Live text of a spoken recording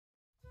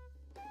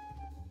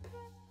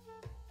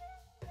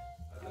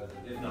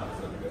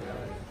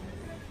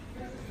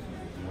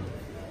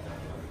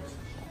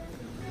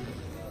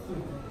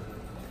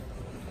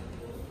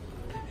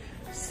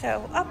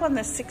So up on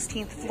the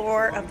 16th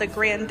floor of the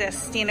Gran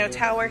Destino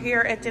Tower here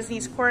at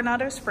Disney's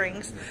Coronado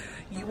Springs,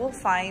 you will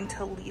find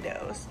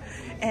Toledo's.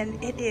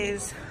 And it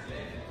is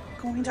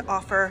going to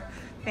offer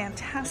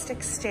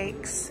fantastic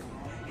steaks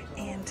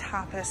and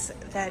tapas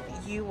that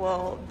you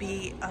will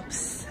be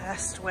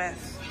obsessed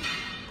with.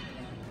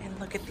 And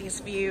look at these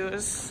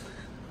views.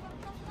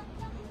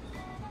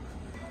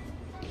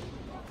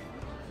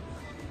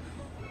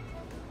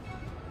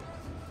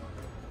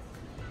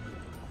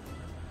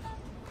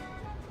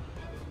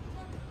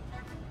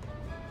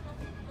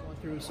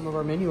 Through some of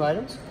our menu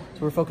items.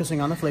 So we're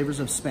focusing on the flavors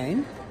of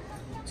Spain.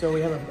 So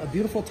we have a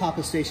beautiful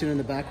tapas station in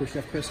the back where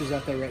Chef Chris is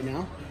out there right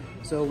now.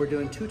 So we're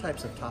doing two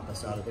types of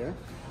tapas out of there.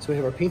 So we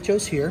have our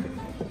pinchos here.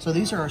 So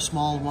these are our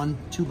small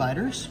 1-2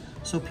 biters.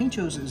 So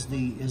pinchos is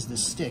the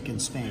stick in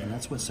Spain.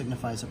 That's what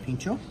signifies a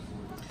pincho.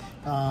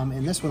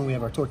 In this one we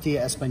have our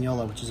tortilla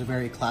española, which is a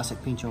very classic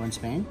pincho in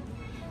Spain.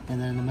 And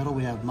then in the middle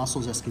we have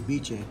mussels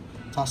escabeche.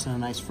 Tossed in a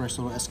nice fresh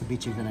little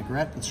escabeche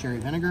vinaigrette with sherry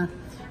vinegar.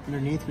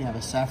 Underneath we have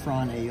a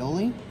saffron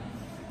aioli.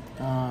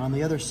 On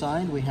the other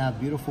side, we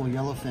have beautiful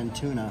yellowfin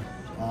tuna,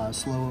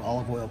 slow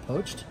olive oil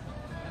poached.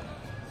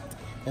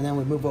 And then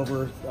we move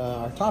over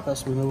our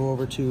tapas, we move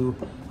over to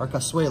our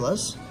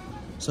cazuelas.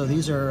 So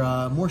these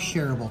are more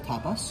shareable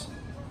tapas.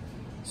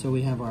 So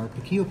we have our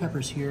piquillo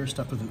peppers here,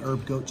 stuffed with an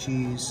herb goat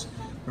cheese.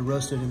 They're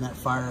roasted in that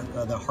fire,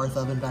 the hearth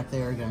oven back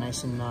there, get a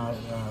nice and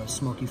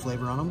smoky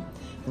flavor on them.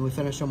 Then we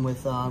finish them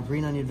with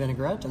green onion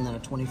vinaigrette and then a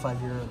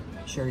 25-year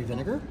sherry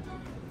vinegar.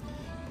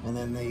 And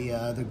then the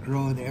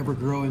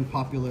ever-growing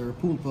popular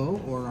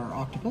pulpo, or our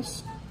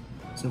octopus.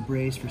 So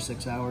braised for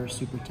 6 hours,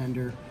 super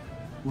tender.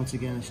 Once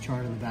again, it's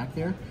charred in the back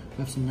there. We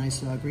have some nice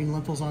green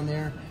lentils on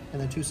there.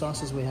 And then two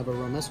sauces, we have a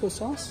romesco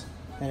sauce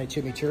and a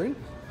chimichurri.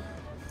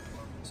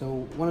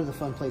 So one of the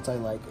fun plates I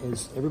like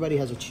is everybody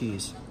has a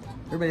cheese.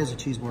 Everybody has a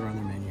cheese board on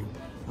their menu.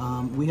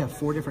 We have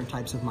 4 different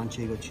types of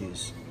manchego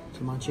cheese. So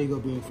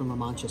manchego being from La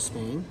Mancha,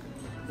 Spain.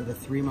 We have a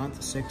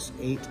 3-month, 6,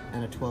 8,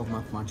 and a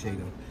 12-month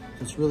manchego.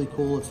 It's really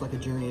cool. It's like a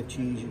journey of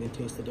cheese. You can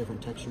taste the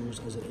different textures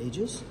as it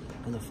ages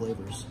and the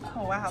flavors.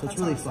 Oh wow, so it's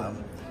really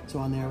fun. So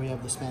on there we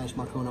have the Spanish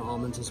Marcona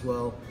almonds as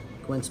well,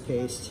 quince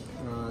paste,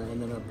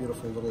 and then a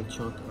beautiful little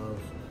chunk of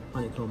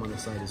honeycomb on the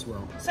side as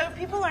well. So if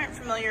people aren't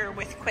familiar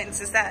with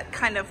quince, is that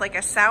kind of like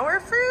a sour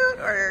fruit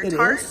or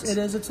tart? It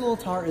is. It's a little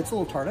tart. It's a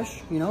little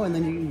tartish, you know. And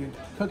then you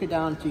cook it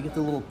down until you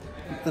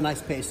get the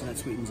nice paste, and it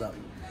sweetens up.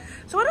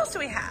 So what else do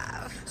we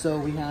have? So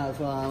we have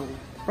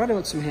brought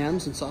out some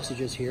hams and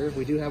sausages here.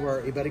 We do have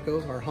our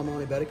Iberico, our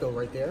jamon Iberico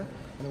right there.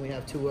 And then we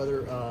have 2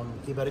 other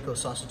Iberico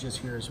sausages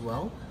here as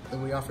well.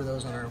 And we offer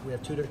those on our, we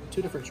have two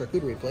different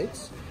charcuterie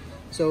plates.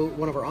 So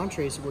one of our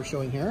entrees that we're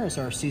showing here is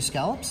our sea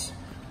scallops.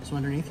 So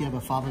underneath you have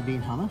a fava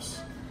bean hummus.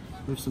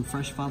 We have some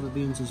fresh fava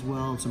beans as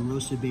well, and some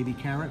roasted baby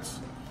carrots,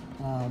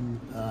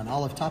 an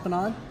olive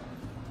tapenade.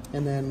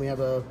 And then we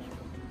have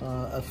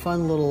a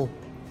fun little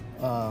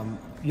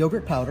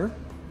yogurt powder.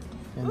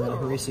 And then a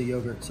harissa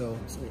yogurt, so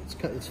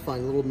it's fun.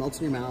 A little melts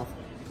in your mouth,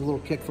 a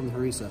little kick from the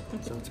harissa,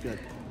 so it's good.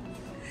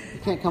 You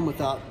can't come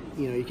without,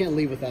 you can't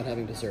leave without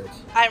having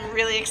desserts. I'm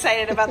really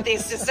excited about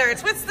these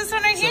desserts. What's this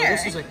one right here?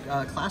 This is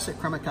a classic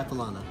crema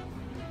catalana.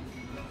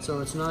 So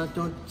it's not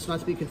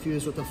to be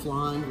confused with a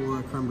flan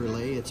or a creme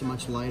brulee. It's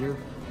much lighter.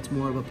 It's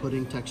more of a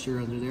pudding texture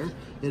under there.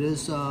 It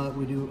is.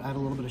 We do add a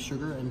little bit of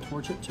sugar and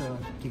torch it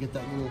to get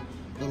that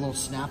little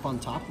snap on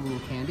top, a little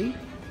candy.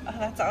 Oh,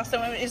 that's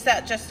awesome. Is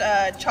that just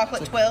a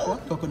chocolate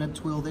twill? Coconut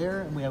twill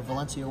there, and we have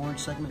Valencia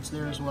orange segments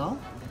there as well,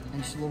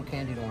 and just a little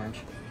candied orange.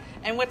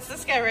 And what's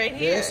this guy right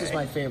here? This is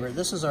my favorite.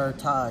 This is our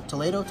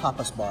Toledo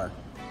Tapas bar.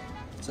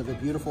 It's a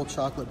beautiful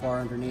chocolate bar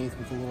underneath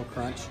with a little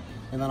crunch,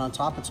 and then on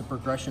top it's a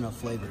progression of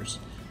flavors.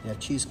 We have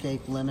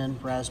cheesecake, lemon,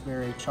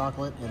 raspberry,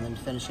 chocolate, and then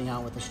finishing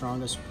out with the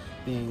strongest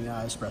being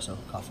espresso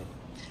coffee.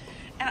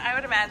 And I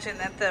would imagine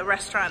that the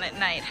restaurant at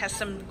night has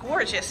some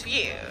gorgeous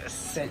views.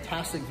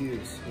 Fantastic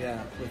views,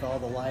 yeah, with all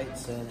the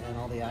lights and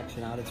all the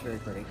action out. It's very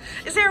pretty.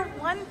 Is there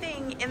one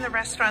thing in the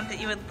restaurant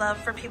that you would love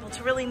for people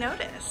to really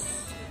notice?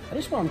 I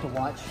just want them to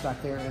watch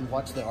back there and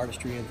watch the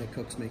artistry of the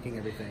cooks making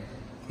everything.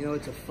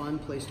 It's a fun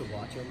place to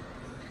watch them,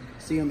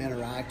 see them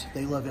interact.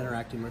 They love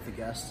interacting with the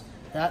guests.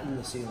 That and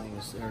the ceiling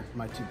are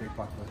my 2 big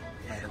popular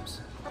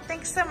items. Well,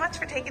 thanks so much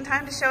for taking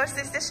time to show us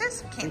these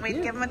dishes. Can't wait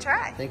to give them a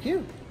try. Thank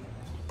you.